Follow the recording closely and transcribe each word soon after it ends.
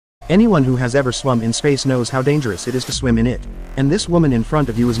Anyone who has ever swum in space knows how dangerous it is to swim in it. And this woman in front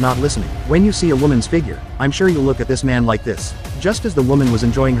of you is not listening. When you see a woman's figure, I'm sure you'll look at this man like this. Just as the woman was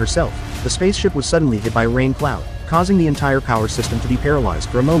enjoying herself, the spaceship was suddenly hit by a rain cloud, causing the entire power system to be paralyzed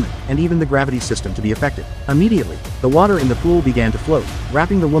for a moment, and even the gravity system to be affected. Immediately, the water in the pool began to float,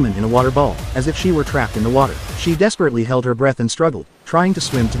 wrapping the woman in a water ball, as if she were trapped in the water. She desperately held her breath and struggled, trying to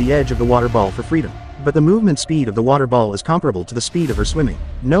swim to the edge of the water ball for freedom. But the movement speed of the water ball is comparable to the speed of her swimming.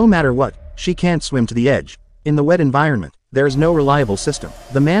 No matter what, she can't swim to the edge. In the wet environment, there is no reliable system.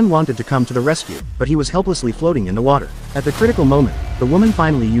 The man wanted to come to the rescue, but he was helplessly floating in the water. At the critical moment, the woman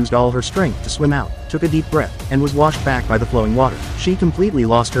finally used all her strength to swim out, took a deep breath, and was washed back by the flowing water. She completely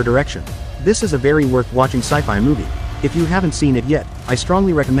lost her direction. This is a very worth watching sci-fi movie. If you haven't seen it yet, I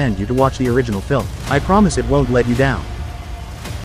strongly recommend you to watch the original film. I promise it won't let you down.